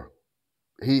the door.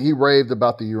 He raved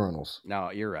about the urinals.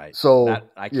 No, you're right. So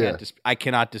I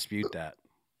cannot dispute that.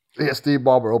 Yeah, Steve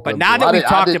Ballmer opened. But now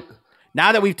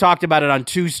that we've talked about it on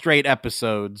 2 straight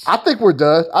episodes, I think we're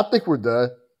done. I think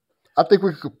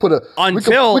we could put a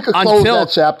until we could close that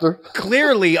chapter.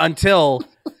 Clearly, until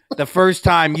the first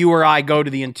time you or I go to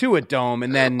the UNCUT Dome,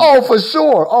 and then for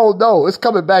sure. Oh no, it's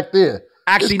coming back there.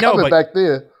 Actually, it's coming back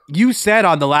there. You said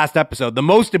on the last episode, the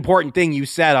most important thing you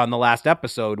said on the last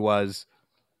episode was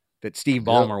that Steve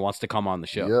Ballmer wants to come on the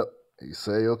show. Yep, he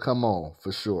said he'll come on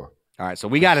for sure. All right, so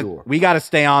we got to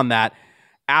stay on that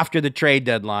after the trade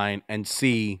deadline and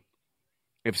see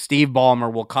if Steve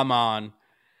Ballmer will come on.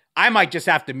 I might just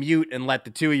have to mute and let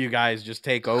the two of you guys just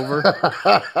take over.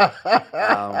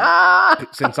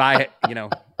 Since let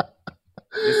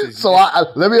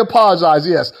me apologize.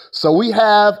 Yes. So we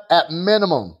have at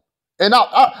minimum, and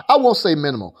I won't say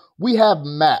minimum, we have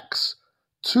max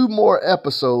 2 more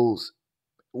episodes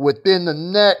within the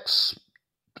next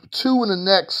 2 in the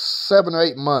next 7 or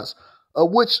 8 months,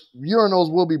 of which urinals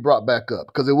will be brought back up,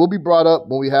 because it will be brought up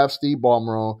when we have Steve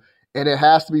Ballmer on, and it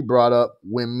has to be brought up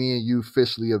when me and you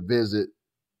officially visit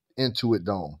UNCUT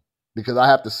Dome, because I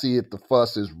have to see if the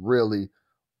fuss is really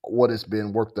what it's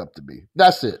been worked up to be.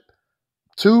 That's it.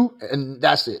 2, and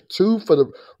that's it. 2 for the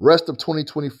rest of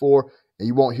 2024, and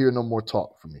you won't hear no more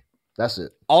talk from me. That's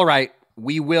it. All right.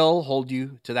 We will hold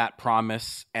you to that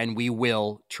promise, and we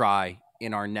will try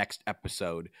in our next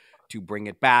episode to bring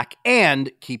it back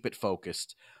and keep it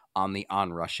focused on the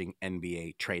onrushing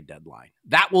NBA trade deadline.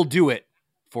 That will do it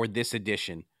for this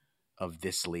edition of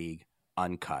This League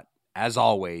Uncut. As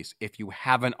always, if you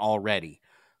haven't already,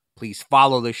 please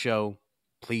follow the show.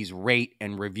 Please rate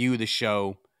and review the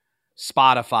show.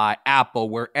 Spotify, Apple,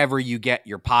 wherever you get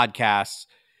your podcasts.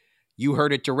 You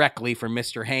heard it directly from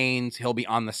Mr. Haynes. He'll be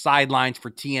on the sidelines for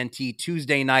TNT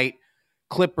Tuesday night,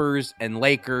 Clippers and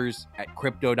Lakers at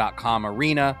Crypto.com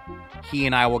Arena. He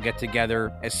and I will get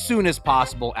together as soon as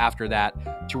possible after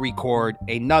that to record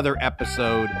another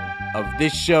episode of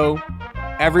this show.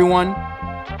 Everyone,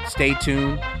 stay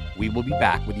tuned. We will be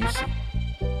back with you soon.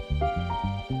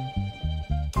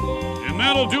 And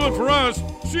that'll do it for us.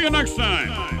 See you next time.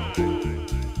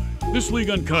 This League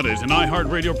Uncut is an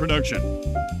iHeartRadio production.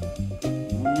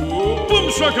 Boom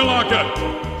shakalaka!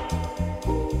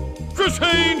 Chris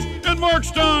Haynes and Mark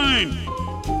Stein.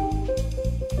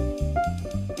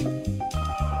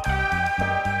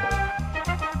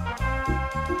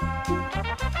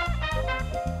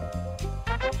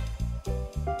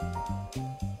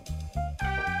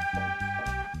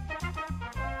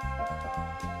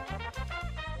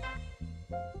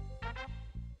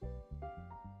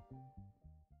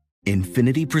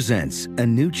 Infinity presents a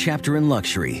new chapter in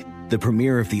luxury, the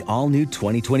premiere of the all-new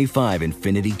 2025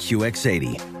 Infinity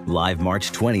QX80, live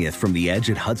March 20th from the Edge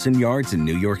at Hudson Yards in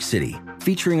New York City,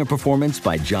 featuring a performance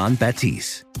by John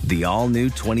Batiste. The all-new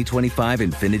 2025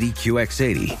 Infinity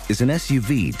QX80 is an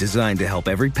SUV designed to help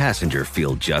every passenger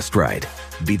feel just right.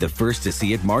 Be the first to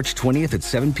see it March 20th at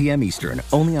 7 p.m. Eastern,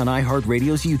 only on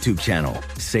iHeartRadio's YouTube channel.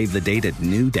 Save the date at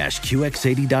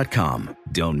new-QX80.com.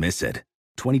 Don't miss it.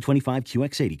 2025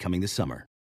 QX80 coming this summer.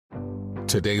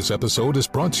 Today's episode is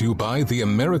brought to you by the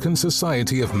American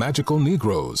Society of Magical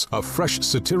Negroes, a fresh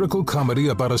satirical comedy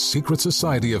about a secret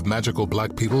society of magical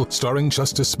black people starring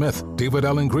Justice Smith, David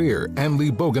Allen Greer, Ann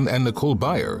Lee Bogan, and Nicole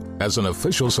Byer. As an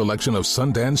official selection of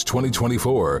Sundance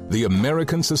 2024, the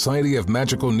American Society of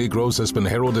Magical Negroes has been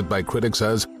heralded by critics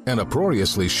as an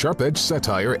uproariously sharp-edged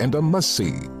satire and a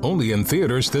must-see. Only in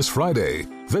theaters this Friday.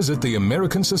 Visit the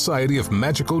American Society of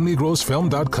Magical Negroes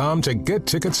Film.com to get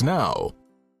tickets now.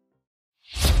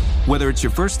 Whether it's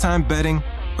your first time betting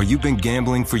or you've been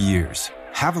gambling for years,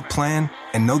 have a plan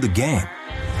and know the game.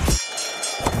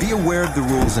 Be aware of the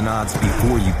rules and odds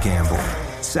before you gamble.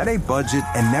 Set a budget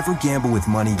and never gamble with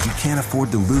money you can't afford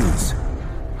to lose.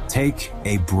 Take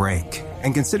a break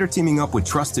and consider teaming up with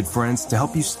trusted friends to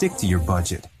help you stick to your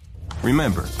budget.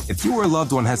 Remember, if you or a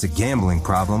loved one has a gambling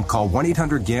problem, call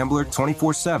 1-800-GAMBLER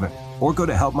 24/7 or go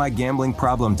to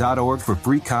helpmygamblingproblem.org for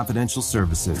free confidential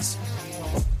services.